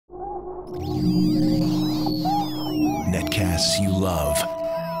Netcasts you love.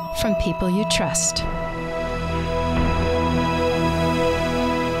 From people you trust.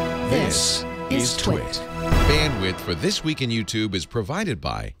 This is Twit. Bandwidth for This Week in YouTube is provided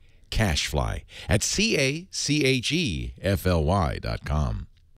by Cashfly at CACHEFLY.com.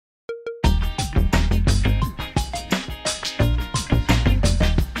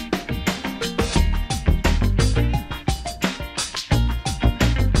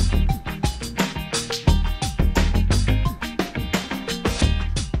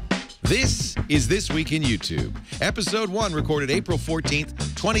 This is This Week in YouTube. Episode 1 recorded April 14th,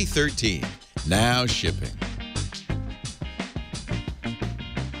 2013. Now shipping.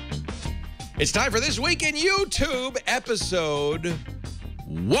 It's time for This Week in YouTube, episode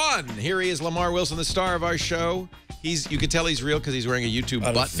 1. Here he is, Lamarr Wilson, the star of our show. You can tell he's real because he's wearing a YouTube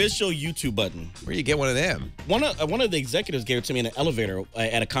button. Official YouTube button. Where do you get one of them? One of the executives gave it to me in an elevator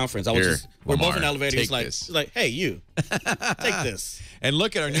at a conference. We're both in the elevator. He's like, hey, you, take this. And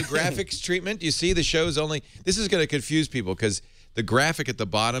look at our new graphics treatment. You see the show's only... This is going to confuse people because the graphic at the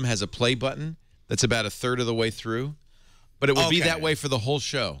bottom has a play button that's about a third of the way through. But it will be that way for the whole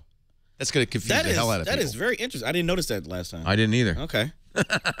show. That's going to confuse the hell out of people. That is very interesting. I didn't notice that last time. I didn't either. Okay.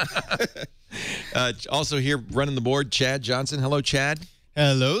 Also here running the board, Chad Johnson. Hello, Chad.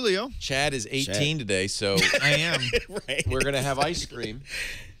 Hello, Leo. Chad is 18 today, so I am. Right. We're going to have ice cream.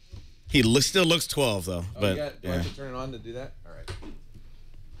 He still looks 12, though. But do I have to turn it on to do that? All right.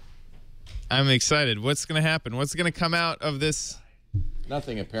 I'm excited. What's going to happen? What's going to come out of this?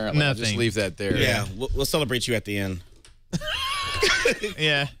 Nothing, apparently. Nothing. I'll just leave that there. Yeah, we'll celebrate you at the end.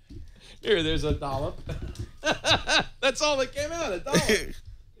 Yeah. Here, there's a dollop. That's all that came out, a dollop.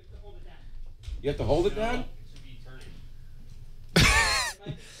 You have to hold it down?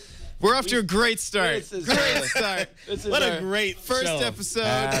 We're off to a great start. Great start. What a great first show. episode.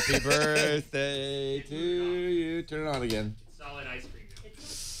 Happy birthday to you. Turn it on again. Solid ice cream.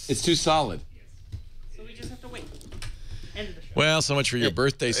 It's too solid. Yes. So we just have to wait. End of the show. Well, so much for your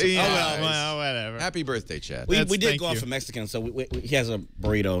birthday surprise. Well, whatever. Happy birthday, Chad. We did thank go out you. for Mexican, so he has a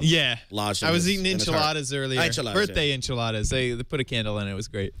burrito. Yeah. Lodged in I was his- eating in his heart. enchiladas earlier. Enchiladas, Birthday enchiladas. They put a candle in it. It was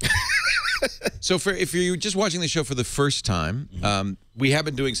great. So if you're just watching the show for the first time, we have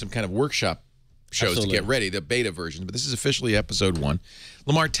been doing some kind of workshop shows Absolutely. to get ready, the beta version, but this is officially episode 1.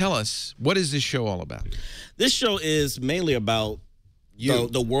 Lamarr, tell us, what is this show all about? This show is mainly about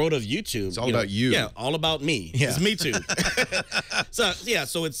the world of YouTube. It's all about you. Yeah, all about me. Yeah. It's me too.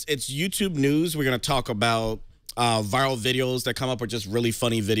 So it's YouTube news. We're gonna talk about viral videos that come up or just really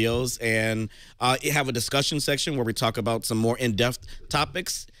funny videos, and have a discussion section where we talk about some more in-depth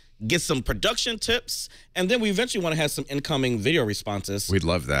topics, get some production tips, and then we eventually want to have some incoming video responses. We'd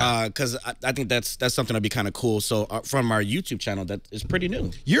love that. Because I think that's something that'd be kind of cool. So from our YouTube channel, that is pretty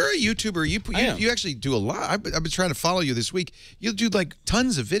new. You're a YouTuber. I am. You actually do a lot. I've been trying to follow you this week. You do like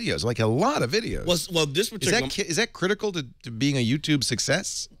tons of videos, like a lot of videos. Well, this particular is that critical to being a YouTube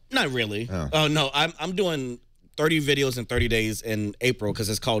success? Not really. Oh. No, I'm doing 30 videos in 30 days in April because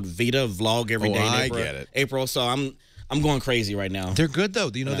it's called Vita Vlog every day. In I April, get it. April, so I'm going crazy right now. They're good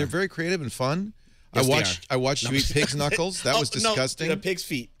though. You know, they're very creative and fun. Yes, I watched you eat pig's knuckles. That was disgusting. No, pig's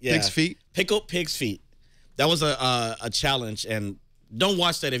feet. Yeah. Pig's feet. Pickled pig's feet. That was a challenge, and don't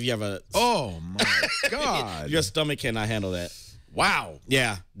watch that if you have a. Oh my God! Your stomach cannot handle that. Wow.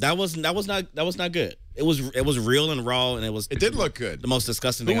 Yeah, that was not good. It was real and raw, and it did look good. The most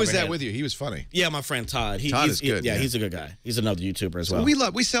disgusting Who thing was I've ever that had. with you? He was funny. Yeah, my friend Todd. Todd he's is good, Yeah, yeah. he's a good guy. He's another YouTuber as well.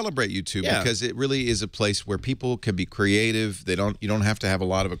 We celebrate YouTube Yeah. because it really is a place where people can be creative. You don't have to have a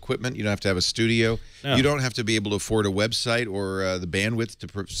lot of equipment. You don't have to have a studio. No. You don't have to be able to afford a website or the bandwidth to.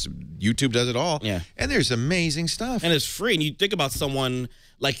 YouTube does it all. Yeah. And there's amazing stuff. And it's free. And you think about someone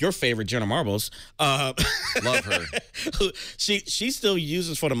like your favorite, Jenna Marbles. Love her. She still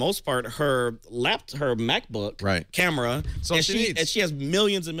uses, for the most part, her MacBook camera. That's all she needs. And she has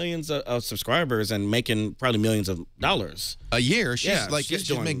millions and millions of subscribers and making probably millions of dollars A year. She's she's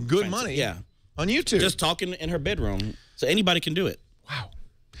making good money. Yeah. On YouTube. Just talking in her bedroom. So anybody can do it. Wow.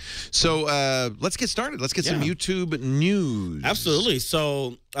 So let's get started. Let's get some YouTube news. Absolutely.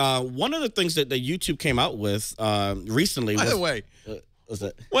 So one of the things that the YouTube came out with recently By the way, was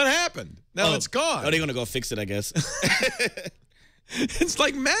that what happened? Now it's gone. Oh, they're going to go fix it, I guess. It's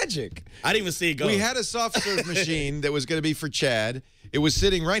like magic. I didn't even see it go. We had a soft serve machine that was going to be for Chad. It was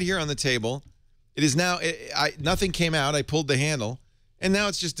sitting right here on the table. It is now, nothing came out. I pulled the handle, and now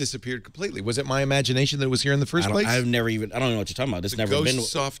it's just disappeared completely. Was it my imagination that it was here in the first place? I don't know what you're talking about. It's never Ghost been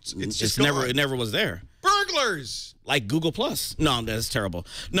soft. It's just never. gone. It never was there. Burglary! burglars. Like Google Plus. No, that's terrible.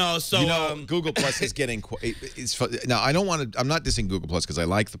 No, so Google Plus is getting. Now, I don't want to. I'm not dissing Google Plus because I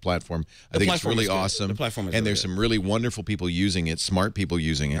like the platform. I think it's really awesome. The platform is and really there's good. some really wonderful people using it, smart people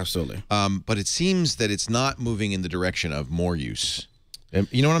using it. Absolutely. But it seems that it's not moving in the direction of more use.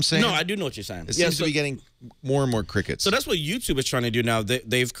 You know what I'm saying? No, I do know what you're saying. It seems to be getting more and more crickets. So that's what YouTube is trying to do now.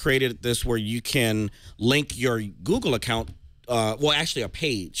 They've created this where you can link your Google account, well, actually a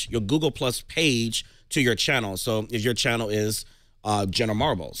page, your Google Plus page to your channel. So if your channel is Jenna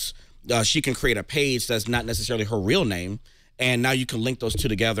Marbles, she can create a page that's not necessarily her real name, and now you can link those two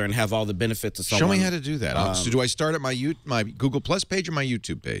together and have all the benefits of someone. Show me how to do that. So do I start at my Google Plus page or my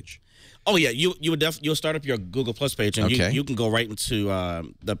YouTube page? Oh yeah, you'll start up your Google Plus page, and you can go right into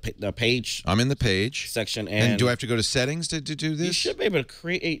the page. I'm in the page section, and do I have to go to settings to do this? You should be able to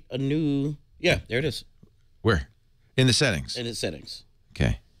create a new. Yeah, there it is. Where? In the settings. In the settings.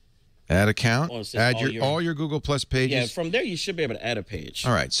 Okay. Add account. Add all your Google Plus pages. Yeah, from there you should be able to add a page.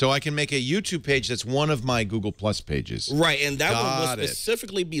 All right, so I can make a YouTube page that's one of my Google Plus pages. Right, and that one will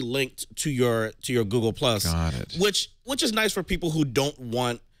specifically be linked to your Google Plus. Got it. Which is nice for people who don't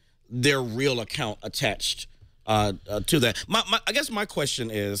want their real account attached to that. I guess my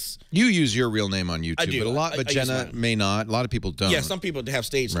question is, you use your real name on YouTube, I do. but Jenna may not. A lot of people don't. Yeah, some people have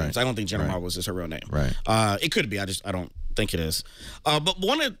stage names. I don't think Jenna Marbles is her real name. Right. It could be. I don't think it is. But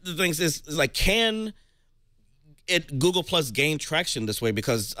one of the things is like, can Google Plus gain traction this way?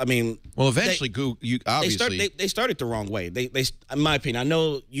 Because I mean, well, eventually, they started the wrong way. They in my opinion, I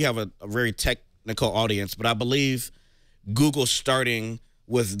know you have a very technical audience, but I believe Google starting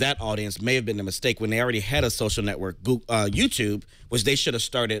with that audience may have been a mistake when they already had a social network, YouTube, which they should have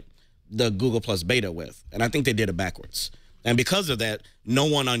started the Google Plus beta with. And I think they did it backwards. And because of that, no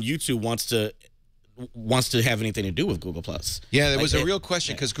one on YouTube wants to have anything to do with Google Plus. Yeah, there was a real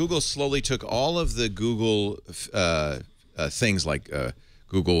question because Google slowly took all of the Google things like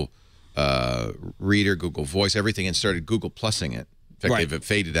Google Reader, Google Voice, everything, and started Google Plussing it. In fact, they've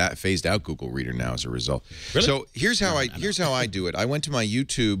phased out Google Reader now as a result. Really? So here's how I do it. I went to my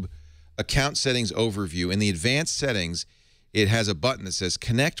YouTube account settings overview. In the advanced settings, it has a button that says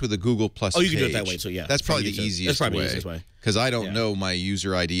connect with a Google Plus page. You can do it that way too, yeah. That's probably the easiest way. Because I don't know my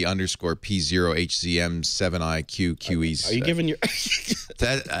user ID _ P0HZM7IQQE. Are you giving your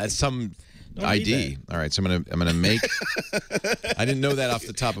that's some ID? All right, so I'm gonna make. I didn't know that off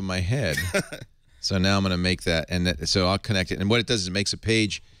the top of my head. So now I'm going to make that, and so I'll connect it. And what it does is it makes a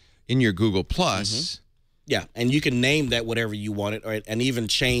page in your Google Plus. Yeah, and you can name that whatever you want it, right? And even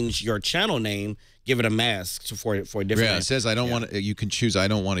change your channel name, give it a mask for a different name. It says I don't want to. You can choose. I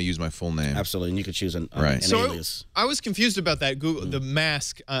don't want to use my full name. Absolutely, and you can choose an alias. I was confused about that the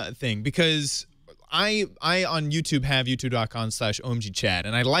mask thing because I on YouTube have youtube.com/omgchat,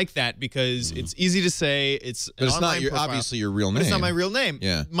 and I like that because it's easy to say. But it's not obviously your real name. But it's not my real name.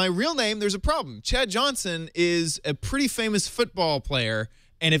 Yeah. My real name, there's a problem. Chad Johnson is a pretty famous football player,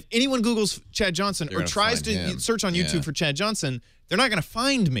 and if anyone Googles Chad Johnson or tries to search on YouTube for Chad Johnson, they're not going to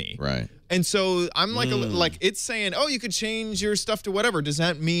find me. Right. And so I'm like, like it's saying, oh, you could change your stuff to whatever. Does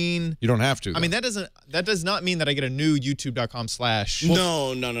that mean you don't have to? I mean, that does not mean that I get a new youtube.com/.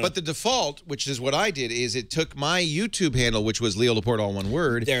 No. But the default, which is what I did, is it took my YouTube handle, which was Leo Laporte, all one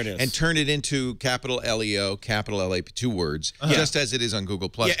word, there it is, and turned it into capital LEO, capital LA, 2 words, just as it is on Google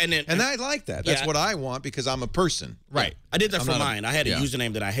Plus. Yeah, and I like that. That's what I want because I'm a person. Right. I did that for mine. I had a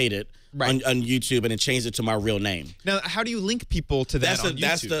username that I hated on YouTube, and it changed it to my real name. Now, how do you link people to that on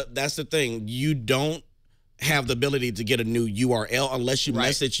YouTube? That's the thing. You don't have the ability to get a new URL unless you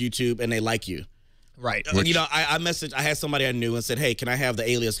message YouTube and they like you. Right. You know, I had somebody I knew and said, hey, can I have the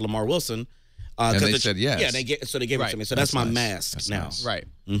alias Lamarr Wilson? And they said yes. Yeah, they gave it to me. So that's my mask now. Nice. Right.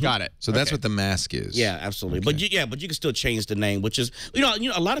 Got it. So that's what the mask is. Yeah, absolutely. Okay. But you can still change the name, which is, you know,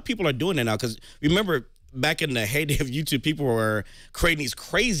 a lot of people are doing it now because remember, back in the heyday of YouTube, people were creating these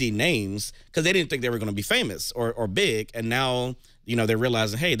crazy names because they didn't think they were going to be famous or big. And now, you know, they're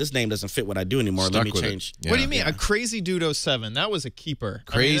realizing, hey, this name doesn't fit what I do anymore. Let me change. What do you mean? A Crazy Dude 07. That was a keeper.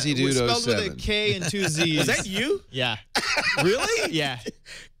 Crazy Dude 07. Spelled with a K and 2 Z's. Was that you? Yeah. Really? Yeah.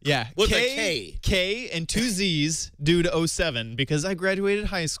 Yeah. With a K? K and 2 Z's, Dude 07, because I graduated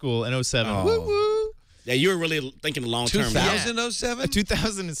high school in 07. Oh. Woo woo. Yeah, you were really thinking long term. 2007?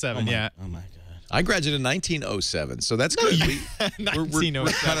 2007, yeah. Oh, my God. I graduated in 1907. So that's good. We're kind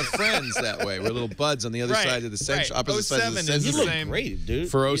of friends that way. We're little buds on the other side of the century. Opposite sides of the century. You look great,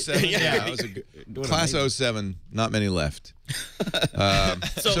 dude. For 07? Yeah. I was class 07, not many left.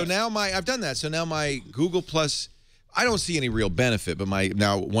 So now I've done that. So now my Google Plus, I don't see any real benefit, but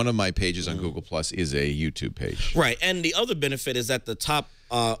one of my pages on Google Plus is a YouTube page. Right, and the other benefit is at the top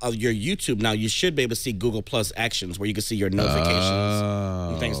of your YouTube now, you should be able to see Google Plus actions where you can see your notifications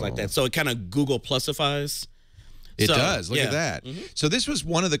and things like that. So it kind of Google Plusifies. It does. Look at that. So this was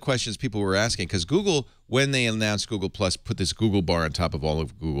one of the questions people were asking, because Google, when they announced Google Plus, put this Google bar on top of all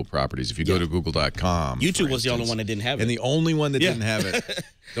of Google properties. If you go to google.com, YouTube was the only one that didn't have it. And the only one that didn't have it.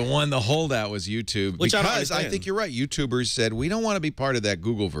 The holdout was YouTube. Which because I think you're right. YouTubers said, we don't want to be part of that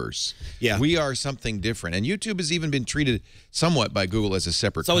Googleverse. Yeah. We are something different. And YouTube has even been treated somewhat by Google as a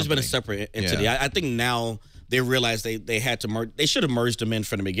separate company. It's always been a separate entity. I think now they realized they had to merge. They should have merged them in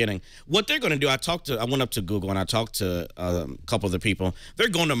from the beginning. What they're going to do, I went up to Google and I talked to a couple of the people. They're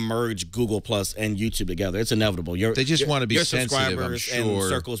going to merge Google Plus and YouTube together. It's inevitable. They just want to be sensitive, subscribers I'm sure. and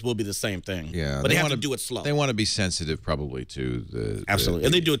circles will be the same thing. Yeah, but they have to do it slow. They want to be sensitive, probably, to the absolutely.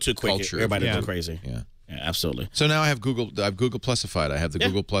 If they do it too quick, everybody will go crazy. Yeah. Yeah, absolutely. So now I've Google Plusified. I have the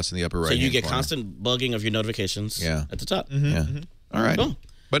Google Plus in the upper right. So you get constant bugging of your notifications. At the top. All right. Cool.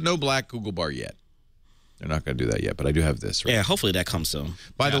 But no black Google bar yet. They're not going to do that yet, but I do have this. Right? Yeah, hopefully that comes soon.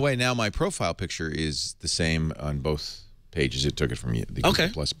 By the way, now my profile picture is the same on both pages. It took it from the Google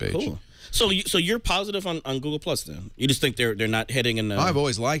Plus page. Cool. So you're positive on Google Plus then? You just think they're not heading in the... I've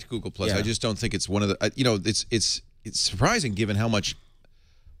always liked Google Plus. Yeah. I just don't think it's one of the... it's surprising given how much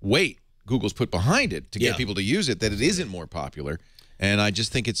weight Google's put behind it to get people to use it that it isn't more popular. And I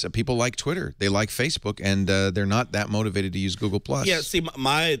just think it's people like Twitter, they like Facebook, and they're not that motivated to use Google Plus. Yeah, see,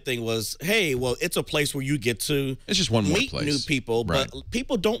 my thing was, hey, well, it's a place where you get to it's just one more meet place. new people, Right. but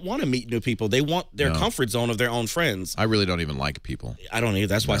people don't want to meet new people. They want their comfort zone of their own friends. I really don't even like people. I don't either.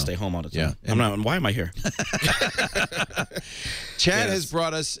 That's why I stay home all the time. Yeah. Why am I here? Chad has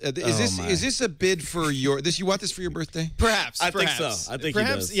brought us. Is this a bid for your? You want this for your birthday? Perhaps. I think so. I think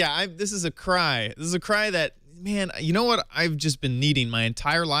perhaps. he does. Yeah. This is a cry. This is a cry that, man. You know what I've just been needing my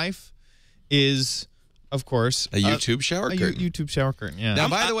entire life is, of course, a YouTube shower curtain. YouTube shower curtain. Yeah. Now,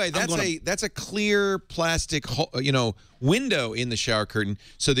 by the way, that's a clear plastic, window in the shower curtain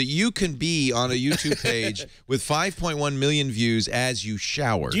so that you can be on a YouTube page with 5.1 million views as you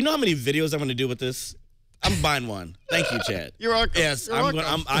shower. Do you know how many videos I'm going to do with this? I'm buying one. Thank you, Chad. You're welcome. Yes, You're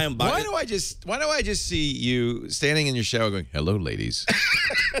welcome. I am buying. Why do I just see you standing in your shower going, "Hello, ladies"?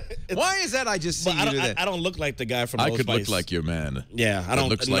 Why is that? I just see you do that. I don't look like the guy from. I Old could Spice. look like your man. Yeah, I don't.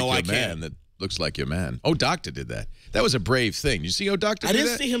 Looks no, like I your can't. man. That looks like your man. Oh, Doctor did that. That was a brave thing. You see, Doctor. I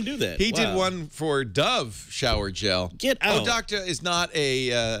didn't see him do that. He Wow. did one for Dove shower gel. Get out. Doctor is not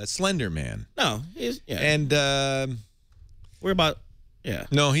a slender man. No, he's And we're about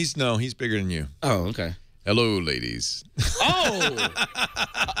no, he's bigger than you. Oh, okay. Hello, ladies.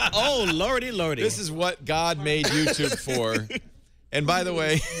 Oh, lordy. This is what God made YouTube for. And by the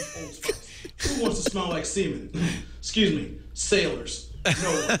way, who wants to smell like semen? Excuse me, sailors.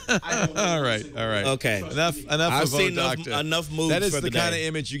 No, I don't. all right. Okay. Enough I've of seen Doctor. enough moves. That is for the kind of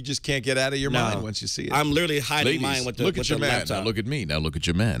image you just can't get out of your mind once you see it. I'm literally hiding Ladies, mine with the look at your man. laptop. Now look at me. Now look at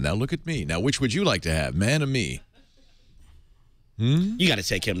your man. Now look at me. Now which would you like to have, man or me? You got to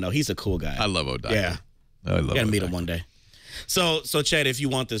take him though. He's a cool guy. I love Doctor. Yeah. I love. Got to meet him one day. So Chad, if you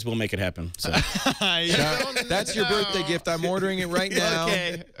want this, we'll make it happen. So. That's your birthday gift. I'm ordering it right now.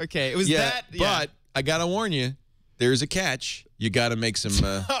 Okay. It was that. Yeah. But I gotta warn you, there's a catch. You gotta make some.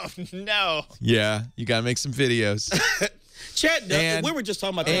 Oh no. Yeah, you gotta make some videos. Chad, we were just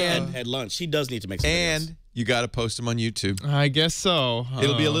talking about that at lunch. He does need to make some videos. And you gotta post them on YouTube. I guess so.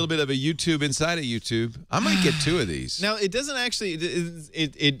 It'll be a little bit of a YouTube inside of YouTube. I might get 2 of these. Now it doesn't actually.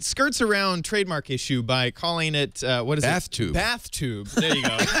 It skirts around trademark issue by calling it what is Bath it? tube. Bath tube. There you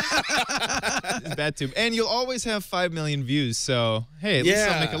go. Bath tube. And you'll always have 5 million views. So hey, at least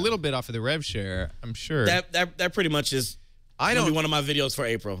I'll make a little bit off of the rev share. I'm sure. That pretty much is. I don't. Be one of my videos for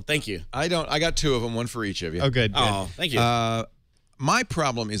April. Thank you. I don't. I got 2 of them, one for each of you. Oh, good. Oh, thank you. My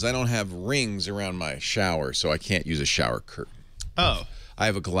problem is I don't have rings around my shower, so I can't use a shower curtain. Oh. I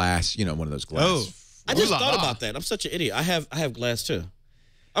have a glass, one of those glass. Oh. I just thought about that. I'm such an idiot. I have glass too.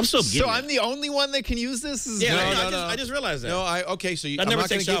 I'm still getting So I'm the only one that can use this? No. I just realized that. No, okay, so I'm never not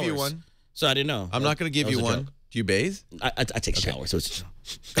going take to give you showers. one. So I didn't know. I'm not going to give you one. Do you bathe? I take showers. So it's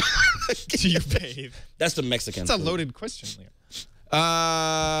Do you bathe? That's the Mexican. It's a loaded question, Leo.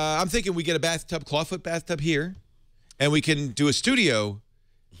 I'm thinking we get a bathtub, clawfoot bathtub here, and we can do a studio.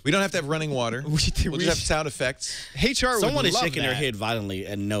 We don't have to have running water. We'll just have sound effects. HR Someone would is love shaking their that. head violently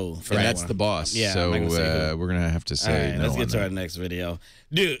and no. For And that that's one. the boss. Yeah, so I'm not gonna say who. we're going to have to say All right, no let's on get to that. our next video.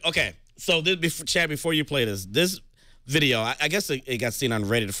 Dude, okay. So, Chad, before you play this video, I guess it got seen on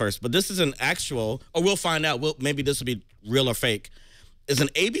Reddit first, but this is an actual, or we'll find out. Maybe this will be real or fake. an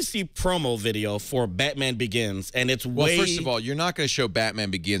ABC promo video for Batman Begins, and it's Well, first of all, you're not going to show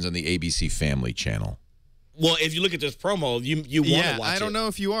Batman Begins on the ABC Family channel. Well, if you look at this promo, you want to watch it. I don't know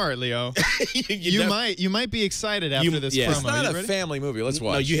if you are, Leo. you might be excited after this promo. It's not a family movie. Let's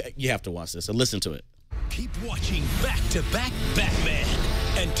watch. No, you have to watch this and listen to it. Keep watching back-to-back Batman.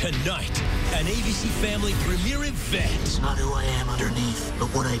 And tonight, an ABC Family premiere event. It's not who I am underneath, but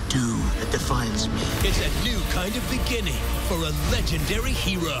what I do that defines me. It's a new kind of beginning for a legendary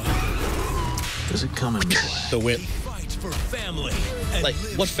hero. Does it come in black? The Whip. He fights for family. And Like,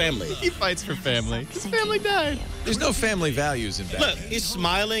 what family? He fights for family. His family died. There's no family values in Batman. Look, he's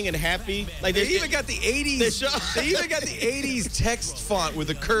smiling and happy. Like They even got the 80s. They even got the 80s text font with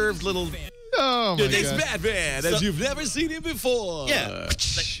a curved little. Oh my It's God. Batman as you've never seen him before. Yeah,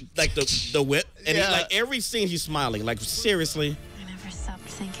 like the Whip, and he, like every scene he's smiling. Like seriously, I never stopped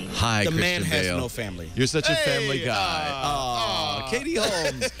thinking. Hi, the Christian man has Bale. no family. You're such a family guy. Katie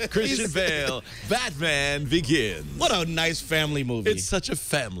Holmes, Christian Bale, Batman Begins. What a nice family movie. It's such a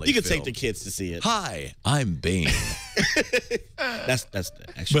family. You can film. take the kids to see it. Hi, I'm Bane. That's the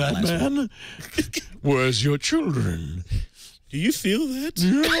actual last one. Batman, where's your children? Do you feel that?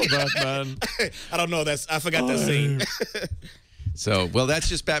 Yeah, Batman. I don't know. I forgot that scene. So, well, that's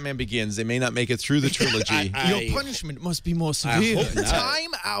just Batman Begins. They may not make it through the trilogy. Your punishment must be more severe. hope not.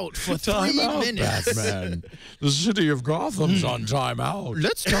 Time out for 3 minutes. Batman. The city of Gotham's on time out.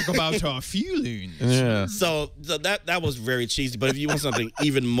 Let's talk about our feelings. Yeah. So that was very cheesy. But if you want something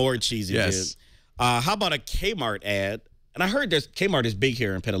even more cheesy, Yes. dude, how about a Kmart ad? And I heard Kmart is big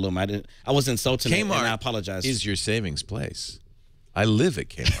here in Petaluma. I was insulting it, and I apologize. Is your savings place. I live at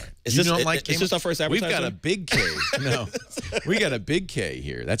Kmart. Is You this- don't like is Kmart? this our first We've advertisement? got a big K. No, we got a big K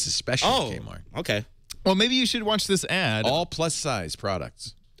here. That's a special Kmart. Okay. Well, maybe you should watch this ad. All plus size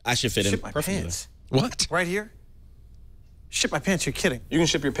products. I should fit in Ship my perfectly. pants. What? Right here? Ship my pants, you're kidding. You can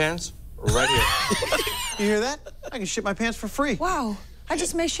ship your pants right here. You hear that? I can ship my pants for free. Wow, I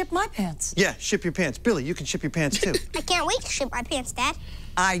just may ship my pants. Yeah, ship your pants. Billy, you can ship your pants too. I can't wait to ship my pants, Dad.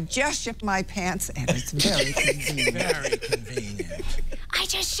 I just shipped my pants, and it's very convenient. Very convenient. I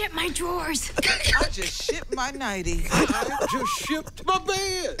just shipped my drawers. I just shipped my nightie. I just shipped my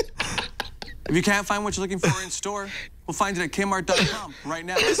bed. If you can't find what you're looking for in store, we'll find it at Kmart.com right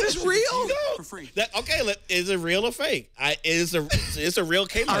now. Is this real? For free. Is it real or fake? It's a real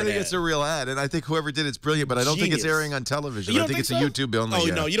Kmart I think ad. it's a real ad, and I think whoever did it's brilliant, but I don't think it's Genius. airing on television. You I don't think it's so? a YouTube only. Oh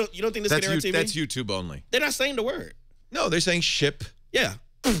yeah. no, you don't think this That's can air on TV? That's YouTube only. They're not saying the word. No, they're saying ship Yeah.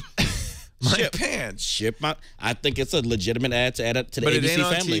 my Ship. pants. Ship my. I think it's a legitimate ad to add it to the But ABC it ain't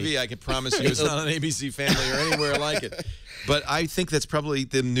on Family. TV. I can promise you, it's not on ABC Family or anywhere like it. But I think that's probably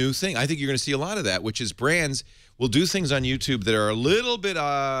the new thing. I think you're going to see a lot of that, which is brands will do things on YouTube that are a little bit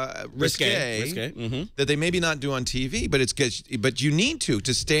risque, that they maybe not do on TV. But you need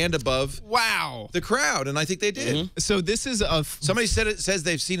to stand above the crowd, and I think they did. So this is Somebody says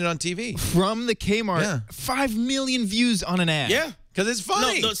they've seen it on TV from the Kmart. Yeah. 5 million views on an ad. Yeah. because it's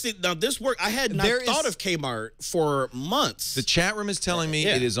funny. No, see, now this work. I had not thought of Kmart for months. The chat room is telling me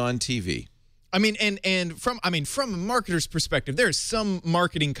it is on TV. I mean, from a marketer's perspective, there's some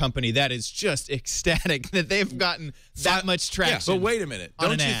marketing company that is just ecstatic that they've gotten that much traction. But wait a minute.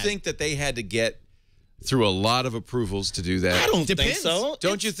 Don't you think that they had to get through a lot of approvals to do that? I don't think so.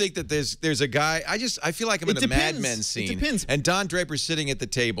 Don't you think that there's a guy? I feel like I'm in a Mad Men scene. It depends. And Don Draper's sitting at the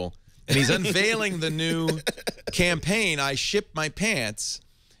table, and he's unveiling the new campaign. I ship my pants,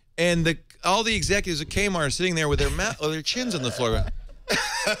 and all the executives at Kmart are sitting there with their chins on the floor.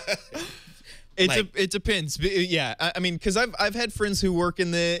 It depends. Yeah, I mean, because I've had friends who work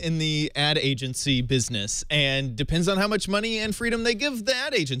in the ad agency business, and depends on how much money and freedom they give the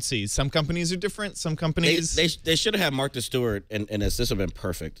ad agencies. Some companies are different. Some companies they should have had Martha Stewart and this would have been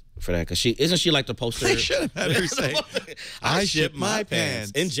perfect for that because isn't she like the poster? They should have had her say, "I ship my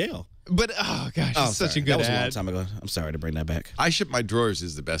pants in jail." But oh gosh, it's such a good That was ad. a long time ago. I'm sorry to bring that back. I ship my drawers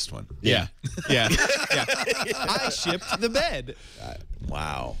is the best one. Yeah. I shipped the bed.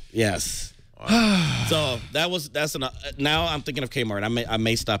 Wow. Yes. So that's now I'm thinking of Kmart. I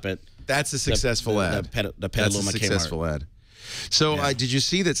may stop at. That's a successful ad. The Petaluma That's a successful Kmart. ad. So did you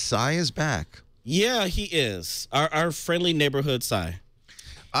see that Psy is back? Yeah, he is. Our friendly neighborhood Psy.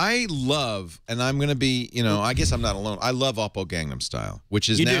 I love, and I'm going to be, I guess I'm not alone. I love Oppo Gangnam Style, which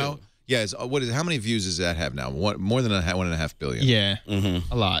is now, how many views does that have now? More than 1.5 billion. Yeah,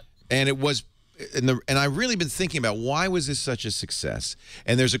 a lot. And it was, and I've really been thinking about why was this such a success?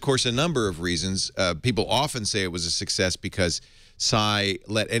 And there's, of course, a number of reasons. People often say it was a success because Psy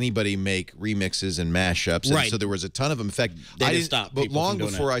let anybody make remixes and mashups, and Right. so there was a ton of them. In fact, They I didn't didn't stop But people long from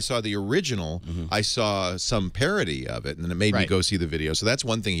doing before that. I saw the original, I saw some parody of it, and it made me Right. go see the video. So that's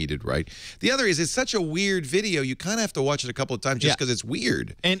one thing he did right. The other is it's such a weird video. You kind of have to watch it a couple of times just because it's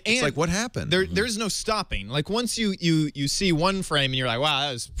weird. And it's like, what happened? There's no stopping. Like once you see one frame and you're like, wow,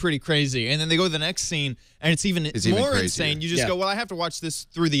 that was pretty crazy, and then they go to the next scene and it's even more crazier. insane. You just go, well, I have to watch this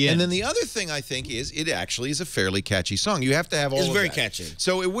through the end. And then the other thing I think is it actually is a fairly catchy song. You have to have all It's of very that. catchy.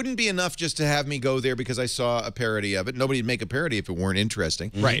 So it wouldn't be enough just to have me go there because I saw a parody of it. Nobody'd make a parody if it weren't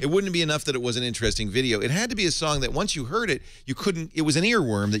interesting. Right. It wouldn't be enough that it was an interesting video. It had to be a song that once you heard it, you couldn't. It was an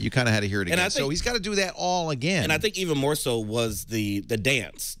earworm that you kind of had to hear it again. I think, so he's got to do that all again. And I think even more so was the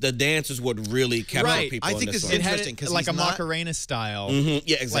dance. The dance is what really captured people. I think this is one. interesting because like a Macarena style.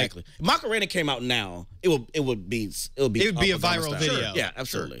 Yeah, exactly. Macarena came out now. It would be a viral video. Sure. Yeah,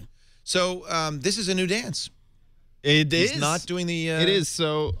 absolutely. Sure. So this is a new dance. He's not doing the. It is.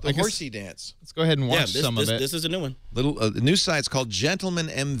 So the I guess horsey dance. Let's go ahead and watch this, some of it. This is a new one. The new site's called Gentleman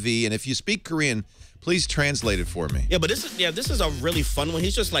MV, and if you speak Korean, please translate it for me. Yeah, but this is a really fun one.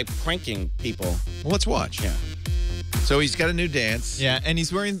 He's just like pranking people. Well, let's watch. Yeah. So he's got a new dance. Yeah, and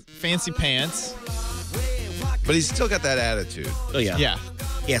he's wearing fancy pants. But he's still got that attitude. Oh yeah. Yeah.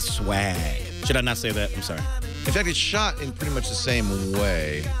 He has swag. Should I not say that? I'm sorry. In fact, it's shot in pretty much the same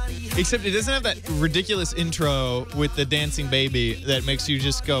way. Except it doesn't have that ridiculous intro with the dancing baby that makes you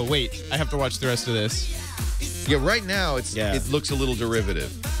just go, wait, I have to watch the rest of this. Yeah, right now it looks a little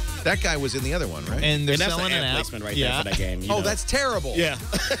derivative. That guy was in the other one, right? And they're that's selling an an ad app. placement right there for that game. Oh, that's terrible. Yeah.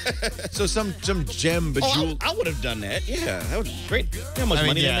 So some gem bejeweled. I would have done that. Yeah, that would be great. You know how much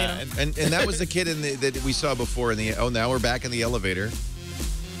money they made on? And that was the kid that we saw before in the. Oh, now we're back in the elevator.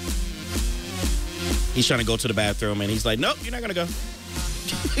 He's trying to go to the bathroom, and he's like, nope, you're not going to go.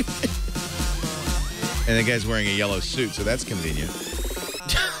 And the guy's wearing a yellow suit, so that's convenient.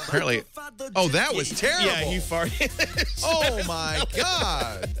 Apparently. Oh, that was terrible. Yeah, he farted. Oh, my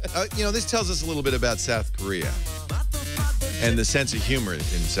God. This tells us a little bit about South Korea and the sense of humor in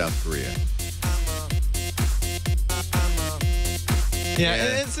South Korea. Yeah,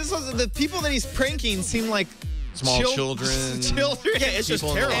 and it's just also, the people that he's pranking seem like small children. Yeah, it's just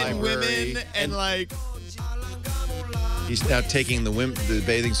terrible. And women and like. He's now taking the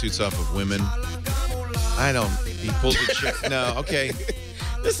bathing suits off of women. He pulls the chair. No, okay.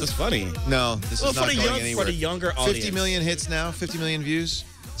 This is funny. No, this is not going anywhere. For the younger audience. 50 million hits now, 50 million views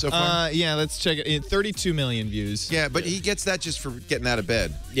so far. Yeah, let's check it. 32 million views. Yeah, but he gets that just for getting out of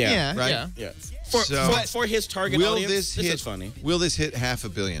bed. Yeah. Right? Yeah. For his target audience, this is funny. Will this hit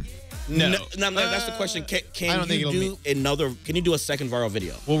 500 million? No, that's the question. Can you do a second viral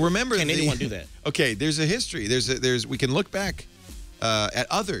video? Well, remember, can anyone do that? Okay, there's a history. We can look back at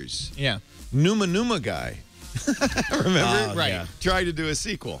others. Yeah, Numa guy. Remember? Right. Yeah. Tried to do a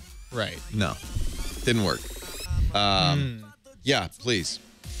sequel. Right. No, didn't work. Yeah, please.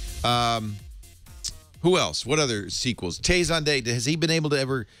 Who else? What other sequels? Taezon Day. Has he been able to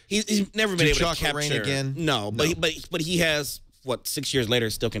ever? He's never been able to Chocolate Rain capture again. No, but he has 6 years later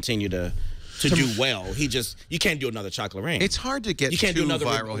still continue to do well. You can't do another Chocolate Rain. It's hard to get. You can't do another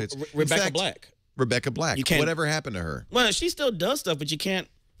viral hits. Rebecca Black. Rebecca Black. You can't. Whatever happened to her? Well, she still does stuff, but you can't.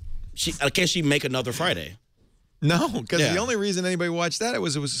 Can she make another Friday? No, because the only reason anybody watched that it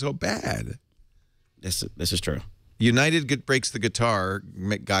was so bad. This is true. United Breaks the Guitar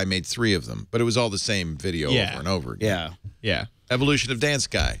guy made 3 of them, but it was all the same video over and over again. Yeah. Evolution of Dance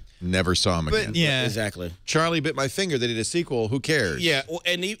guy. Never saw him again. Yeah, exactly. Charlie Bit My Finger. They did a sequel. Who cares? Yeah, well,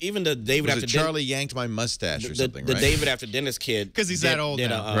 and even the David was after it Charlie Yanked My Mustache or something. The right? David After Dennis kid, because he's that old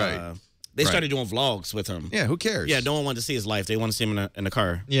now. Right. They started doing vlogs with him. Yeah, who cares? Yeah, no one wanted to see his life. They want to see him in the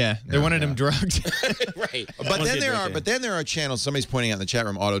car. Yeah, they wanted him drugged. Right. But then there are channels. Somebody's pointing out in the chat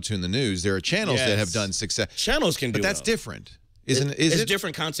room. Auto-tune the news. There are channels that have done success. Channels can do, but that's different, isn't it? It's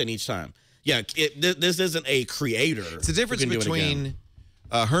different content each time. Yeah, this isn't a creator. It's the difference between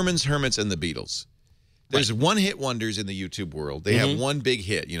Herman's Hermits and the Beatles. There's one-hit wonders in the YouTube world. They have one big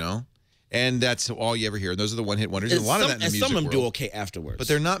hit, and that's all you ever hear. And those are the one-hit wonders. And a lot of that in the music some of them world. do okay afterwards. But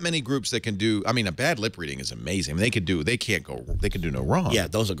there are not many groups that can do. I mean, a bad lip reading is amazing. They could do no wrong. Yeah,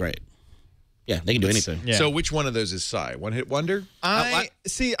 those are great. Yeah, they can do anything. Yeah. So which one of those is Psy? One-hit wonder? I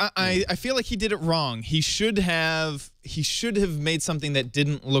feel like he did it wrong. He should have made something that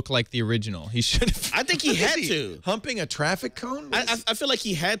didn't look like the original. He should have. I think he had to. Humping a traffic cone? I feel like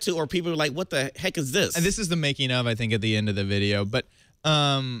he had to, or people were like, "What the heck is this?" And this is the making of, I think, at the end of the video. But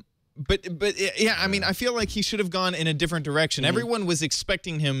yeah, I mean, I feel like he should have gone in a different direction. Everyone was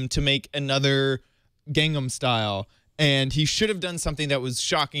expecting him to make another Gangnam Style. And he should have done something that was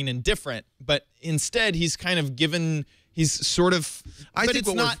shocking and different, but instead he's kind of given He's sort of, I but think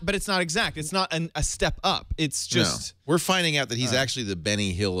it's not. But it's not exact. It's not a step up. It's just we're finding out that he's actually the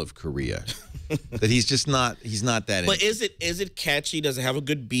Benny Hill of Korea. That he's just not. He's not that. But is it catchy? Does it have a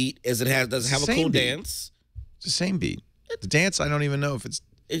good beat? Does it have a cool dance? It's the same beat. The dance, I don't even know if it's.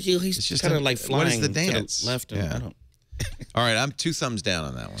 He's just kind of like flying. What is the dance? To the left. And I don't. All right, I'm 2 thumbs down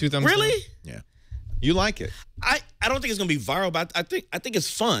on that one. 2 thumbs. Really? Down? Yeah. You like it? I don't think it's gonna be viral, but I think it's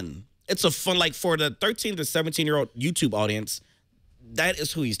fun. It's a fun, like, for the 13 to 17-year-old YouTube audience. That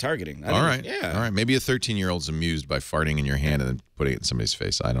is who he's targeting. All right. Yeah. All right. Maybe a 13-year-old's amused by farting in your hand and then putting it in somebody's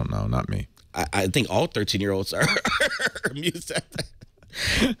face. I don't know. Not me. I think all 13-year-olds are amused at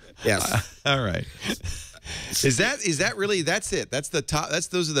that. Yes. All right. Is that really? That's it. That's the top.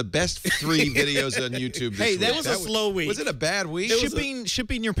 Those are the best 3 videos on YouTube. Hey, that was a slow week. Was it a bad week?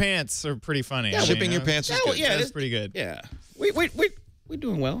 Shipping your pants are pretty funny. Yeah, shipping your pants is good. Yeah, that's pretty good. Yeah. We're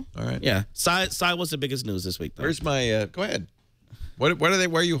doing well. All right. Yeah. Sai was the biggest news this week, though. Where's my? Go ahead. What are they?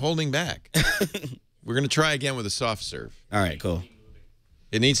 Why are you holding back? We're gonna try again with a soft serve. All right. Cool.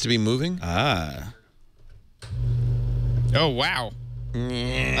 It needs to be moving. Ah. Oh wow.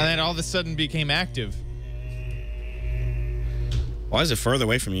 And then all of a sudden became active. Why is it further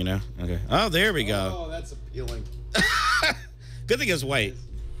away from you now? Okay. Oh, there we go. Oh, that's appealing. Good thing it's white.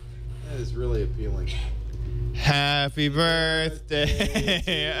 That is really appealing. Happy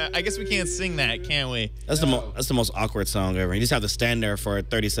birthday. I guess we can't sing that, can we? That's the most awkward song ever. You just have to stand there for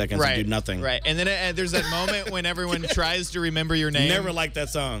 30 seconds and do nothing. Right. And then there's that moment when everyone tries to remember your name. Never liked that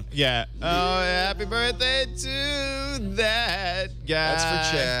song. Yeah. Oh, happy birthday to that guy. That's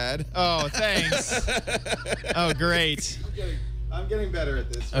for Chad. Oh, thanks. Oh, great. I'm getting better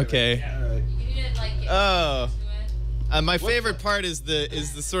at this. Okay. All right. You didn't like it. Oh. My favorite part is the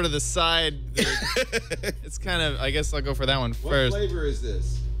sort of the side. It's kind of. I guess I'll go for that one first. What flavor is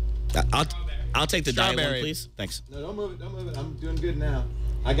this? I'll take the diet one, Strawberry. please. Thanks. No, don't move it. Don't move it. I'm doing good now.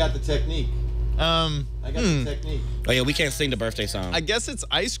 I got the technique. I got the technique. Oh yeah, we can't sing the birthday song. I guess it's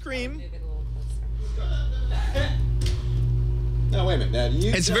ice cream. No, wait a minute. Now,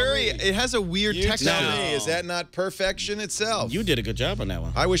 It's very. It has a weird texture. Tell me, is that not perfection itself? You did a good job on that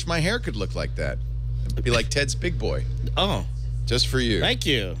one. I wish my hair could look like that. It'd be like Ted's Big Boy. Oh. Just for you. Thank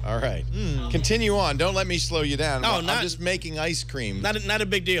you. All right. Continue on. Don't let me slow you down. No, I'm just making ice cream. Not a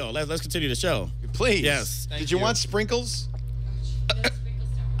big deal. Let's continue the show. Please. Yes. Did you want sprinkles?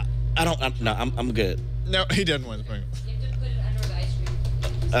 I don't. No, I'm good. No, he doesn't want sprinkles. You have to put it under the ice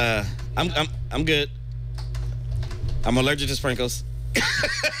cream. I'm good. I'm allergic to sprinkles.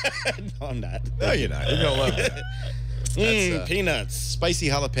 No, I'm not. No, you're not. You're gonna love it. That's, peanuts. Spicy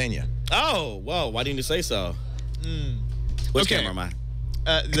jalapeno. Oh, whoa. Why didn't you say so? Which camera am I?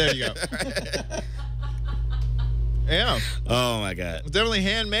 There you go. Yeah. Oh, my God. Definitely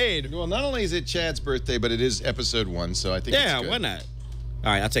handmade. Well, not only is it Chad's birthday, but it is episode 1, so I think it's good. Why not?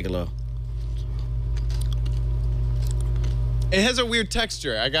 All right, I'll take a little. It has a weird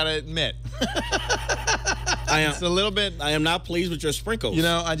texture, I gotta admit. It's a little bit. I am not pleased with your sprinkles. You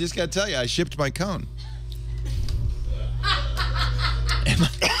know, I just gotta tell you, I shipped my cone.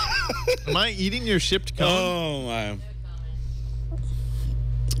 Am I eating your shipped cone? Oh, my.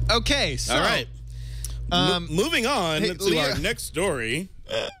 Okay, so. All right. Moving on to our next story.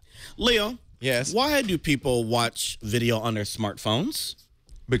 Leo. Yes? Why do people watch video on their smartphones?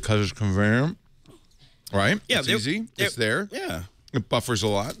 Because it's convenient. Right? Yeah, it's easy. It's there. Yeah. It buffers a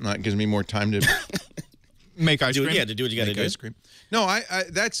lot, and that gives me more time to make ice cream. Yeah, to do what you got to do. Ice cream. No, I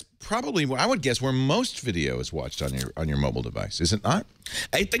that's probably I would guess where most video is watched on your mobile device, is it not?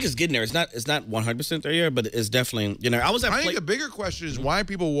 I think it's getting there. It's not 100% there yet, but it's definitely, you know, I think the bigger question is why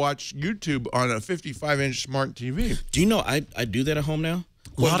people watch YouTube on a 55-inch smart TV. Do you know I do that at home now?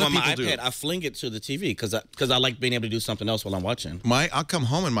 A lot of on my people iPad, do. I fling it to the TV because I like being able to do something else while I'm watching. I'll come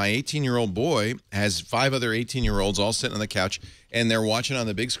home and my 18-year-old boy has 5 other 18-year-olds all sitting on the couch, and they're watching on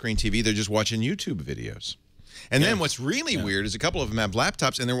the big screen TV. They're just watching YouTube videos. And then what's really weird is a couple of them have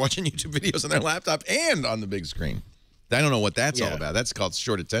laptops, and they're watching YouTube videos on their laptop and on the big screen. I don't know what that's all about. That's called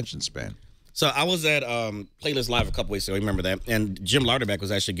short attention span. So I was at Playlist Live a couple weeks ago. Remember that? And Jim Louderback was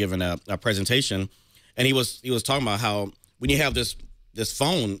actually giving a presentation, and he was talking about how when you have this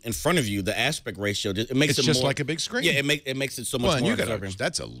phone in front of you, the aspect ratio it makes it just more, like a big screen. Yeah, it makes it so much more absorbing.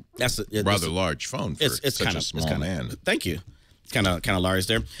 That's a rather large phone for such a small man. Thank you. It's kind of large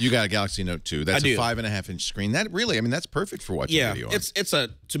there. You got a Galaxy Note 2. That's a 5.5-inch screen. That really, I mean, that's perfect for watching video on.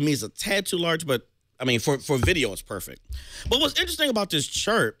 To me it's a tad too large, but I mean for video it's perfect. But what's interesting about this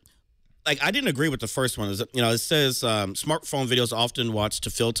chart, like I didn't agree with the first one. You know, it says smartphone videos often watched to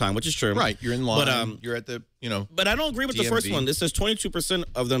fill time, which is true. Right, you're in line. But you're at the, you know. But I don't agree with the first one. It says 22%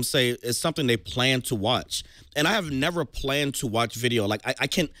 of them say it's something they plan to watch, and I have never planned to watch video. Like I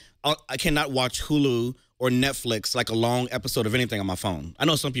cannot watch Hulu or Netflix like a long episode of anything on my phone. I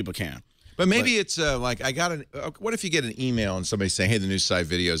know some people can. But maybe it's like I got what if you get an email and somebody's saying, hey, the new side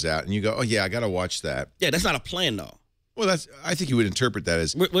video's out, and you go, oh yeah, I got to watch that. Yeah, that's not a plan though. Well, I think you would interpret that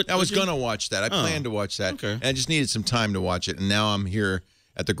as I was going to watch that. I planned to watch that, and I just needed some time to watch it. And now I'm here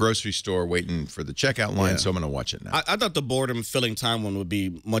at the grocery store waiting for the checkout line, so I'm going to watch it now. I thought the boredom filling time one would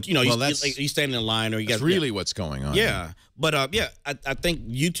be much. You know, you stand in line or you that's really what's going on. Yeah, but I think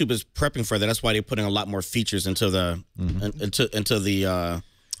YouTube is prepping for that. That's why they're putting a lot more features into the into the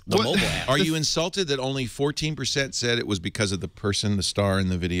mobile app. Are you insulted that only 14% said it was because of the person, the star in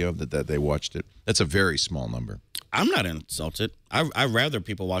the video that they watched it? That's a very small number. I'm not insulted. I'd rather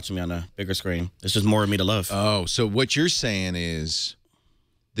people watching me on a bigger screen. It's just more of me to love. Oh, so what you're saying is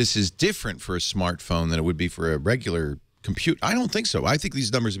this is different for a smartphone than it would be for a regular computer. I don't think so. I think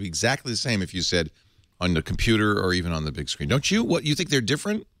these numbers would be exactly the same if you said on the computer or even on the big screen. Don't you? What, you think they're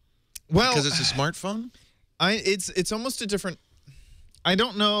different? Well, because it's a smartphone? It's almost a different... I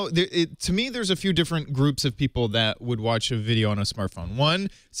don't know. To me, there's a few different groups of people that would watch a video on a smartphone. One,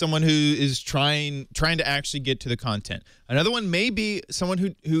 someone who is trying to actually get to the content. Another one may be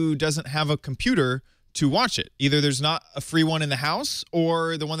someone who doesn't have a computer to watch it. Either there's not a free one in the house,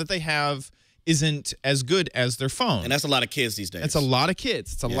 or the one that they have isn't as good as their phone. And that's a lot of kids these days. It's a lot of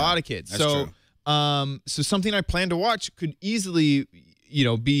kids. It's a lot of kids. That's true. So something I plan to watch could easily,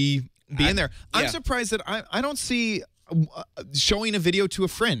 be in there. I'm surprised that I don't see showing a video to a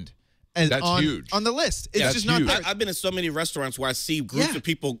friend huge on the list. It's just not there. I've been in so many restaurants where I see groups of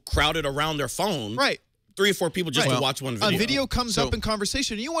people crowded around their phone. Right. 3 or 4 people just to watch one video. A video comes up in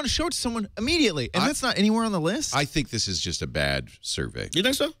conversation, and you want to show it to someone immediately, and that's not anywhere on the list. I think this is just a bad survey. You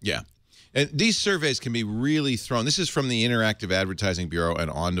think so? Yeah. And these surveys can be really thrown. This is from the Interactive Advertising Bureau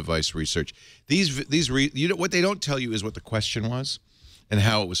and on-device research. What they don't tell you is what the question was, and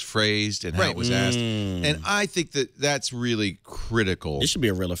how it was phrased, and how it was asked. And I think that's really critical. It should be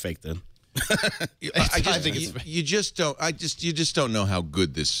a real or fake then. I think you just don't know how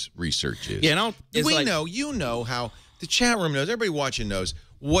good this research is. Yeah, you know how the chat room knows. Everybody watching knows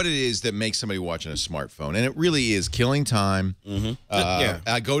what it is that makes somebody watching a smartphone, and it really is killing time.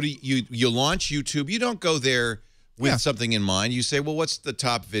 I go to you launch YouTube. You don't go there with something in mind. You say, well, what's the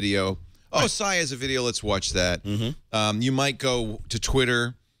top video? Oh, Sai has a video. Let's watch that. You might go to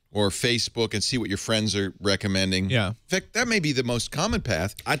Twitter or Facebook and see what your friends are recommending. Yeah. In fact, that may be the most common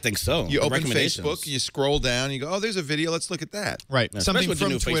path. I think so. You open Facebook, you scroll down, you go, oh, there's a video. Let's look at that. Right. Yeah, something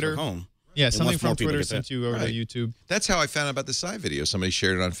from Twitter. Home. Yeah, something from Twitter sent you over to YouTube. That's how I found out about the Sai video. Somebody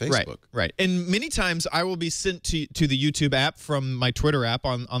shared it on Facebook. Right. And many times I will be sent to the YouTube app from my Twitter app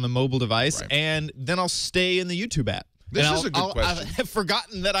on the mobile device, and then I'll stay in the YouTube app. This is a good question. I have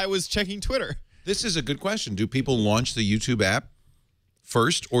forgotten that I was checking Twitter. This is a good question. Do people launch the YouTube app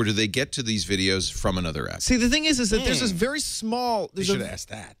first, or do they get to these videos from another app? See, the thing is that there's this very small... They should have asked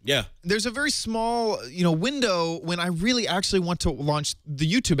that. Yeah. There's a very small, window when I really actually want to launch the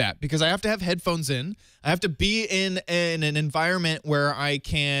YouTube app, because I have to have headphones in. I have to be in an environment where I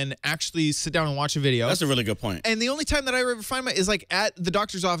can actually sit down and watch a video. That's a really good point. And the only time that I ever find is like at the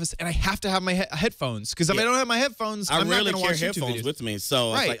doctor's office, and I have to have my headphones, because if I don't have my headphones, I'm not going to watch YouTube headphones videos with me.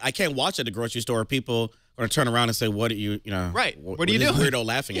 So it's like I can't watch at the grocery store. People are going to turn around and say, what are you, Right. What are you doing? Weirdo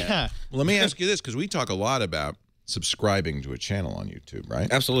laughing at. Well, let me ask you this, because we talk a lot about subscribing to a channel on YouTube, right?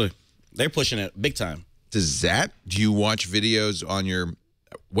 Absolutely. They're pushing it big time. Do you watch videos on your...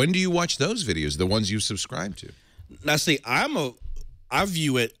 When do you watch those videos, the ones you subscribe to? Now, see, I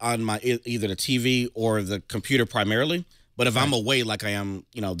view it on my either the TV or the computer primarily. But if I'm away like I am,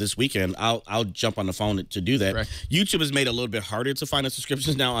 this weekend, I'll jump on the phone to do that. Right. YouTube has made it a little bit harder to find the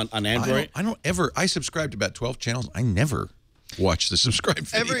subscriptions now on Android. I subscribe to about 12 channels. I never watch the subscribe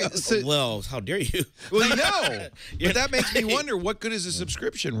video. Well, how dare you? Well, but that makes me wonder, what good is a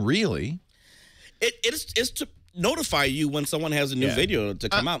subscription, really? It's to notify you when someone has a new video to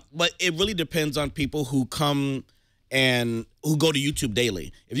come out. But it really depends on people who come and who go to YouTube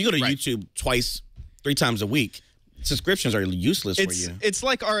daily. If you go to YouTube 2-3 times a week, subscriptions are useless for you. It's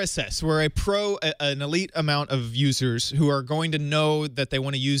like RSS, where an elite amount of users who are going to know that they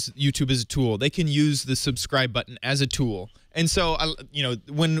want to use YouTube as a tool, they can use the subscribe button as a tool. And so,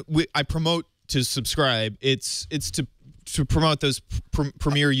 when I promote to subscribe, it's to promote those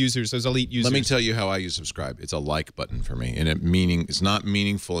premier users, those elite users. Let me tell you how I use subscribe. It's a like button for me, and it's not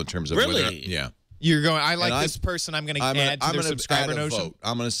meaningful in terms of really. Yeah. You're going, I like this person. I'm going to add to their subscriber notion.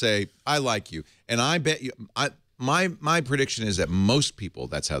 I'm going to say, I like you. And I bet you, my prediction is that most people,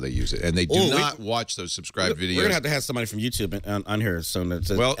 that's how they use it. And they do not watch those subscribed videos. We're going to have somebody from YouTube on here soon.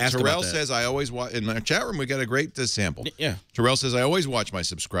 Well, Terrell says, I always watch, in my chat room, we got a great sample. Yeah. Terrell says, I always watch my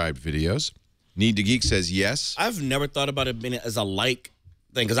subscribed videos. Need to Geek says, yes. I've never thought about it being as a like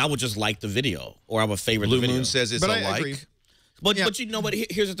thing, because I would just like the video, or I would favorite the video. Blue Moon says it's a like. Agree. But you know what?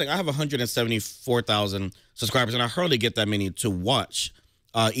 Here's the thing. I have 174,000 subscribers, and I hardly get that many to watch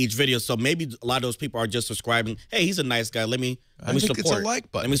each video. So maybe a lot of those people are just subscribing. Hey, he's a nice guy. Let me support. It's a like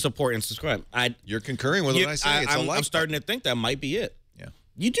button. Let me support and subscribe. You're concurring with what I say. It's a like. I'm starting to think that might be it. Yeah.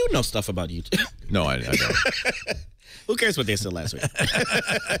 You do know stuff about YouTube. No, I don't. Who cares what they said last week?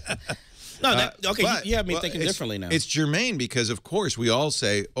 No, okay, you have me thinking differently now. It's germane because, of course, we all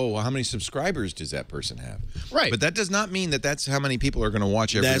say, oh, well, how many subscribers does that person have? Right. But that does not mean that that's how many people are going to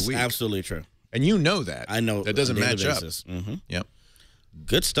watch every week. That's absolutely true. And you know that. I know. That doesn't match up. Mm-hmm. Yep.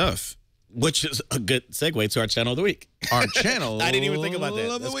 Good stuff. Which is a good segue to our channel of the week. Our channel I didn't even think about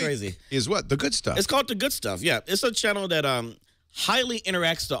that. That's crazy. Is what? The good stuff. It's called The Good Stuff. Yeah. It's a channel that highly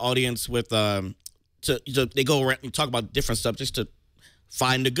interacts the audience with they go around and talk about different subjects to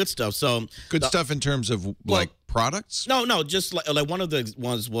find the good stuff. So good stuff in terms of like products? No, just like one of the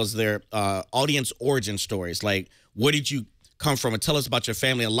ones was their audience origin stories. Like, where did you come from? And tell us about your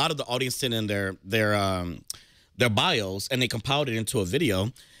family. A lot of the audience sent in their bios, and they compiled it into a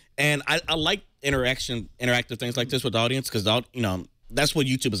video. And I like interactive things like this with the audience, because that's what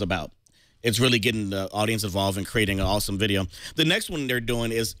YouTube is about. It's really getting the audience involved and creating an awesome video. The next one they're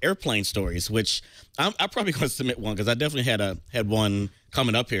doing is airplane stories, which I'm probably going to submit one, because I definitely had one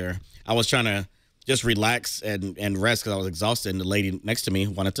coming up here. I was trying to just relax and rest because I was exhausted, and the lady next to me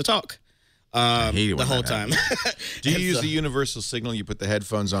wanted to talk the whole time. Do you use the universal signal? You put the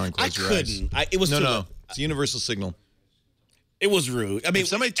headphones on and close your eyes? It was no. It's a universal signal. It was rude. I mean, if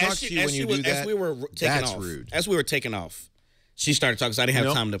somebody talks to you when you do that, as we were taking that's off, rude. As we were taking off, she started talking, so I didn't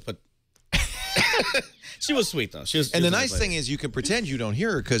have time to put. She was sweet though. And the nice thing is you can pretend you don't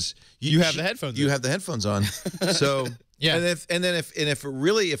hear her because you have the headphones. You have the headphones on. So yeah. And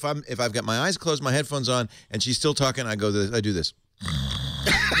if I've got my eyes closed, my headphones on, and she's still talking, I do this.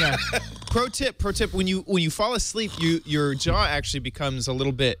 Yeah. Pro tip: when you fall asleep, your jaw actually becomes a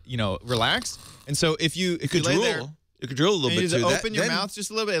little bit relaxed, and so if you lay there, you could drill a little bit too. Open your mouth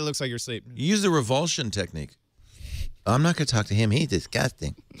just a little bit. It looks like you're asleep. You use the revulsion technique. I'm not going to talk to him. He's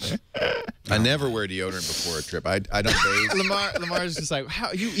disgusting. I never wear deodorant before a trip. I don't bathe. Lamar's just like,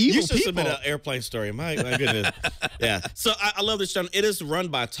 how you evil You should people. submit an airplane story. My goodness. Yeah. So I love this channel. It is run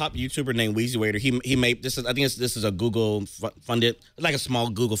by a top YouTuber named Weezy Waiter. He made this. I think this is a Google funded, like a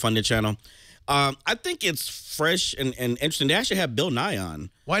small Google funded channel. I think it's fresh and interesting. They actually have Bill Nye on.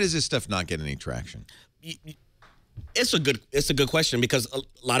 Why does this stuff not get any traction? It's a good question, because a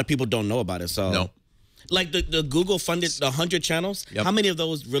lot of people don't know about it. So no. Like the Google funded the 100 channels. Yep. How many of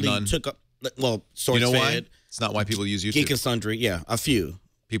those really took up? Well, SourceFed. You know why? It's not why people use YouTube. Geek and Sundry. Yeah, a few.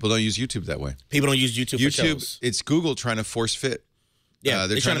 People don't use YouTube that way. People don't use YouTube for shows. It's Google trying to force fit. Yeah,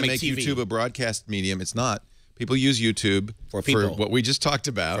 they're trying to make YouTube a broadcast medium. It's not. People use YouTube for what we just talked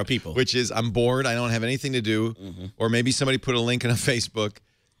about. For people. Which is, I'm bored. I don't have anything to do. Or maybe somebody put a link on a Facebook.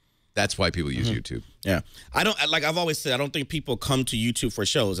 That's why people use YouTube. Yeah. I've always said, I don't think people come to YouTube for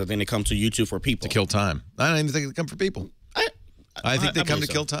shows. I think they come to YouTube for people. To kill time. I don't even think they come for people. I think they come to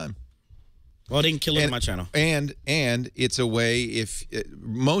kill time. Well, they can kill it on my channel. And it's a way,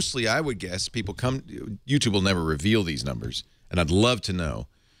 mostly I would guess people YouTube will never reveal these numbers. And I'd love to know,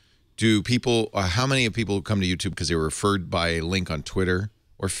 how many of people come to YouTube because they were referred by a link on Twitter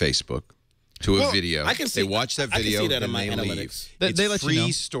or Facebook to a video? I can see, they watch that video, I can see that in my analytics. They let free you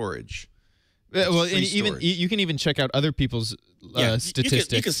know. Storage. Well, and even you can even check out other people's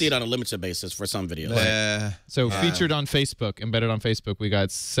statistics. You can see it on a limited basis for some videos. So featured on Facebook, embedded on Facebook, we got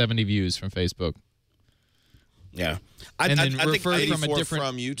 70 views from Facebook. Yeah, and then I referred think from a different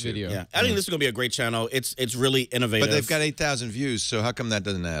YouTube video. Yeah, I think this is going to be a great channel. It's really innovative. But they've got 8,000 views, so how come that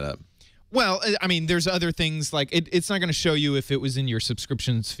doesn't add up? Well, I mean, there's other things like it's not going to show you if it was in your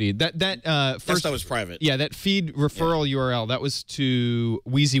subscriptions feed. That first that was private. Yeah, that feed referral URL that was to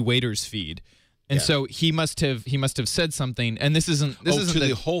Weezy Waiter's feed, and so he must have said something. And this isn't to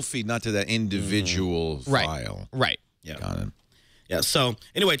the whole feed, not to that individual file. Right. Yeah. Got it. Yeah. So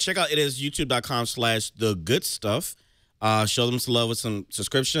anyway, check out. It is youtube.com/thegoodstuff. Show them some love with some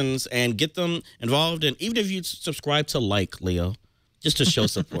subscriptions and get them involved. And even if you subscribe to Leo. Just to show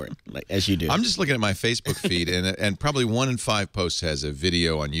support, like as you do. I'm just looking at my Facebook feed, and probably 1 in 5 posts has a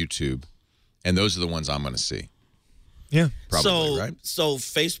video on YouTube, and those are the ones I'm going to see. Yeah, probably, right? So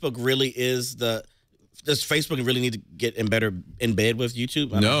Facebook really is the does Facebook really need to get in bed with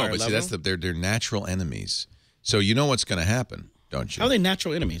YouTube? No, but see, that's they're natural enemies. So you know what's going to happen, don't you? How are they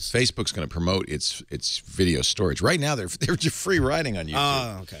natural enemies? Facebook's going to promote its video storage. Right now, they're just free riding on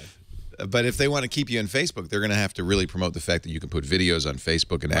YouTube. Oh, okay. But if they want to keep you in Facebook, they're going to have to really promote the fact that you can put videos on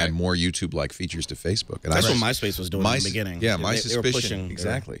Facebook and add more YouTube-like features to Facebook. And that's what MySpace was doing in the beginning. Yeah, my suspicion. They were pushing,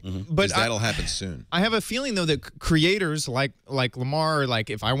 exactly. But that'll happen soon. I have a feeling, though, that creators like Lamarr, like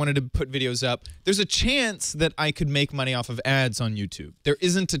if I wanted to put videos up, there's a chance that I could make money off of ads on YouTube. There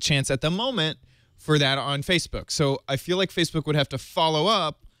isn't a chance at the moment for that on Facebook. So I feel like Facebook would have to follow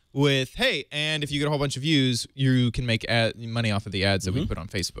up with, hey, and if you get a whole bunch of views, you can make money off of the ads that we put on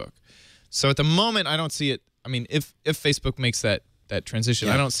Facebook. So at the moment, I don't see it. I mean, if Facebook makes that transition,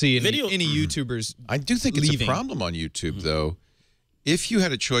 I don't see any YouTubers. I do think leaving. It's a problem on YouTube, though. If you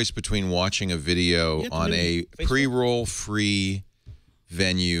had a choice between watching a video on a pre-roll free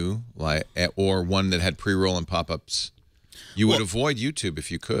venue or one that had pre-roll and pop-ups, you would avoid YouTube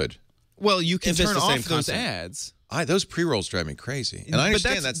if you could. Well, you can turn off those ads. Those pre-rolls drive me crazy. And I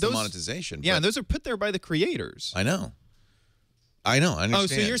understand that's the monetization. Yeah, those are put there by the creators. I know. I understand. Oh,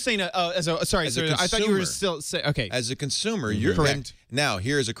 so you're saying, sorry, I thought you were still saying, okay. As a consumer, you're correct. Now,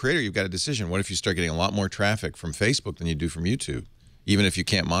 here as a creator, you've got a decision. What if you start getting a lot more traffic from Facebook than you do from YouTube, even if you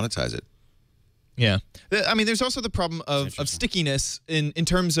can't monetize it? Yeah. I mean, there's also the problem of stickiness in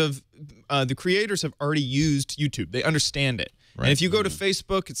terms of the creators have already used YouTube. They understand it. Right. And if you go to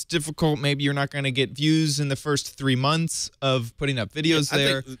Facebook, it's difficult. Maybe you're not going to get views in the first 3 months of putting up videos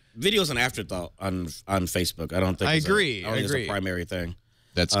there. I think video's an afterthought on Facebook. I don't think. I agree. It's a primary thing.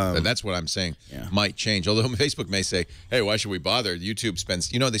 That's what I'm saying. Might change. Although Facebook may say, "Hey, why should we bother?" YouTube spends,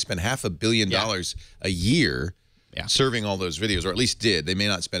 they spend $500 million a year serving all those videos, or at least did. They may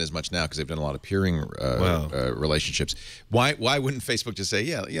not spend as much now because they've done a lot of peering relationships. Why wouldn't Facebook just say,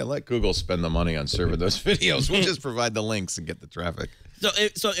 yeah, let Google spend the money on serving those videos? We'll just provide the links and get the traffic.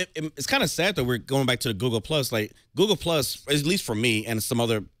 So it's kind of sad that we're going back to the Google Plus. Like Google Plus, at least for me and some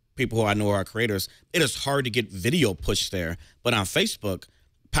other people who I know are creators, it is hard to get video pushed there. But on Facebook,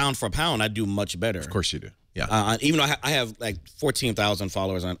 pound for pound, I do much better. Of course you do. Yeah. Even though I have like 14,000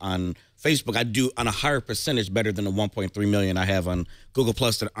 followers on Facebook, I do on a higher percentage better than the 1.3 million I have on Google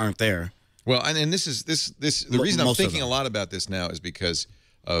Plus that aren't there. Well, and this is the reason I'm thinking a lot about this now is because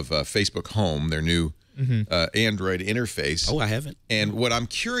of Facebook Home, their new Android interface. Oh, I haven't. And what I'm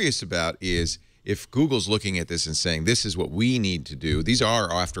curious about is if Google's looking at this and saying, this is what we need to do. These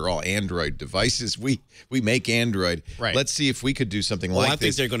are, after all, Android devices. We make Android. Right. Let's see if we could do something like this. I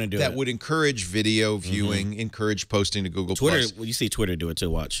think they're going to do that would encourage video viewing, encourage posting to Google+. Twitter, well, you see Twitter do it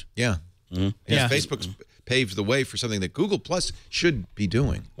too, watch. Yeah. Facebook's paved the way for something that Google Plus should be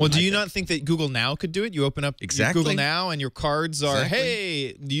doing. Well, do you not think that Google Now could do it? You open up Google Now and your cards are,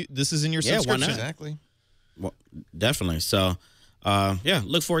 hey, this is in your subscription. Why not? Exactly. Well, definitely. So,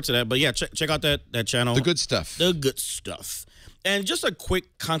 look forward to that. But yeah, check out that channel. The good stuff. The good stuff. And just a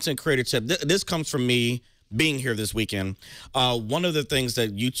quick content creator tip. This comes from me being here this weekend. One of the things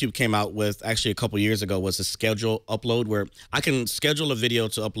that YouTube came out with actually a couple years ago was a schedule upload where I can schedule a video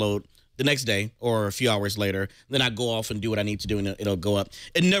to upload the next day or a few hours later. Then I go off and do what I need to do, and it'll go up.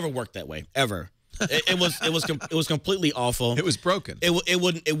 It never worked that way ever. It was completely awful. It was broken. It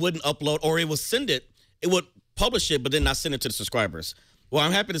wouldn't upload, or it would send it. It would publish it, but then not send it to the subscribers. Well,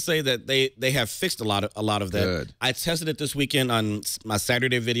 I'm happy to say that they have fixed a lot of that. Good. I tested it this weekend on my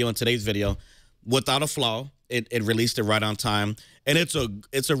Saturday video and today's video without a flaw. It released it right on time, and it's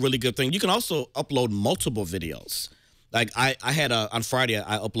a really good thing. You can also upload multiple videos. Like I had on Friday,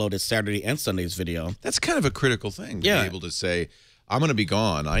 I uploaded Saturday and Sunday's video. That's kind of a critical thing to be able to say, I'm going to be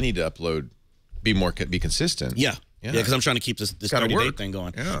gone. I need to upload, be consistent. Yeah, because I'm trying to keip this 30-day thing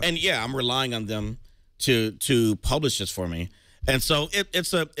going. Yeah. And I'm relying on them to publish this for me. And so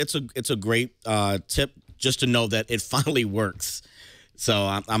it's a great tip just to know that it finally works. So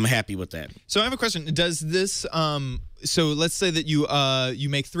I'm happy with that. So I have a question. Does this so let's say that you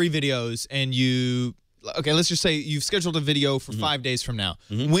make 3 videos and let's just say you've scheduled a video for 5 days from now.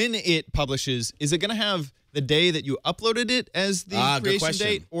 When it publishes, is it going to have the day that you uploaded it as the creation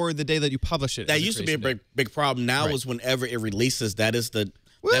date, or the day that you publish it? That used to be a big problem. Now is whenever it releases, that is the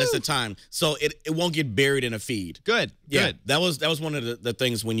time. So it won't get buried in a feed. Good. Yeah, Good. that was one of the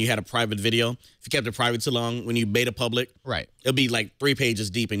things when you had a private video. If you kept it private too long, when you made it public, it'll be like 3 pages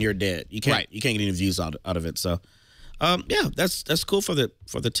deep and you're dead. You can't get any views out of it. So that's cool for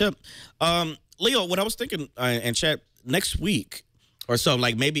the tip. Leo, what I was thinking in chat, next week or so,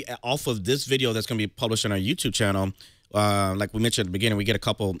 like maybe off of this video that's going to be published on our YouTube channel, like we mentioned at the beginning, we get a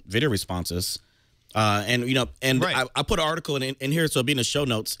couple video responses. I put an article in here, so it'll be in the show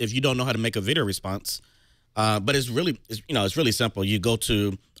notes. If you don't know how to make a video response, But it's really simple. You go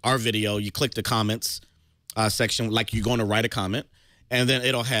to our video, you click the comments section, like you're going to write a comment, and then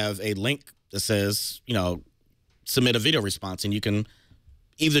it'll have a link that says, submit a video response, and you can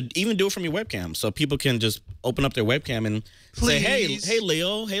even do it from your webcam. So people can just open up their webcam and say, hey,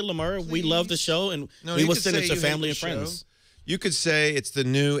 Leo, hey, Lamarr, we love the show, and we will send it to family and friends. You could say it's the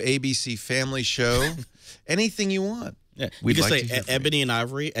new ABC Family Show. Anything you want. Yeah. You can say ebony and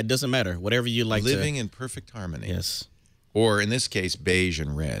ivory. It doesn't matter. Whatever you like. Living in perfect harmony. Yes. Or in this case, beige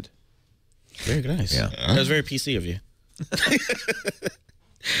and red. Very nice. Yeah. That was very PC of you.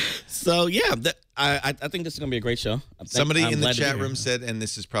 So, yeah, I think this is going to be a great show. Somebody in the chat room said, and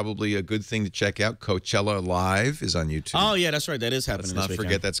this is probably a good thing to check out, Coachella Live is on YouTube. Oh, yeah, that's right. That is happening Let's not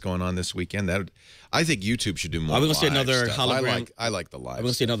forget that's going on this weekend. I think YouTube should do more. Are we going to see another stuff. hologram? I like the live. Are we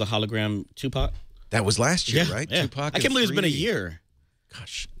going to see another hologram Tupac? That was last year, right? Yeah. Tupac. I can't believe it's been a 3D. year.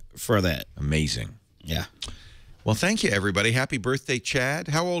 Gosh. For that. Amazing. Yeah. Well, thank you, everybody. Happy birthday, Chad.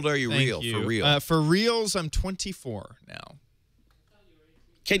 How old are you, Thank you. For real? For reals, I'm 24 now.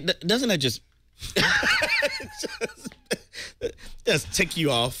 Okay, doesn't that just tick you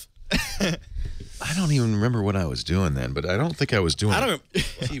off? I don't even remember what I was doing then, but I don't think I was doing a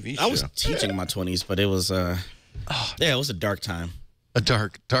TV show. I was teaching in my 20s, but it was it was a dark time. A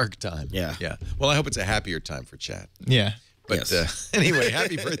dark time. Yeah. Yeah. Well, I hope it's a happier time for Chad. Yeah. But anyway,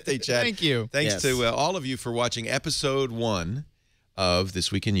 happy birthday, Chad. Thank you. Thanks to all of you for watching episode 1 of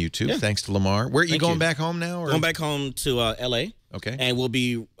This Week in YouTube. Yeah. Thanks to Lamarr. Where are you going back home now? Or? Going back home to L.A. Okay. And we'll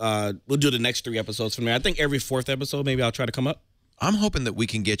do the next 3 episodes from there. I think every 4th episode, maybe I'll try to come up. I'm hoping that we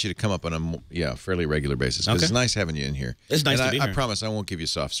can get you to come up on a fairly regular basis. Because it's nice having you in here. It's nice to be here. I promise I won't give you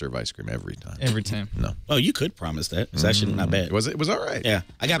soft serve ice cream every time. Every time. No. Oh, you could promise that. It's actually not bad. It was all right. Yeah.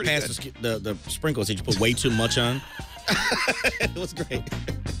 I got past the sprinkles that you put way too much on. It was great.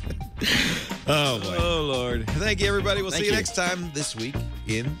 Oh, boy. Oh, Lord. Thank you, everybody. We'll see you next time this week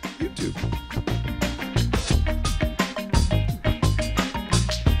in YouTube.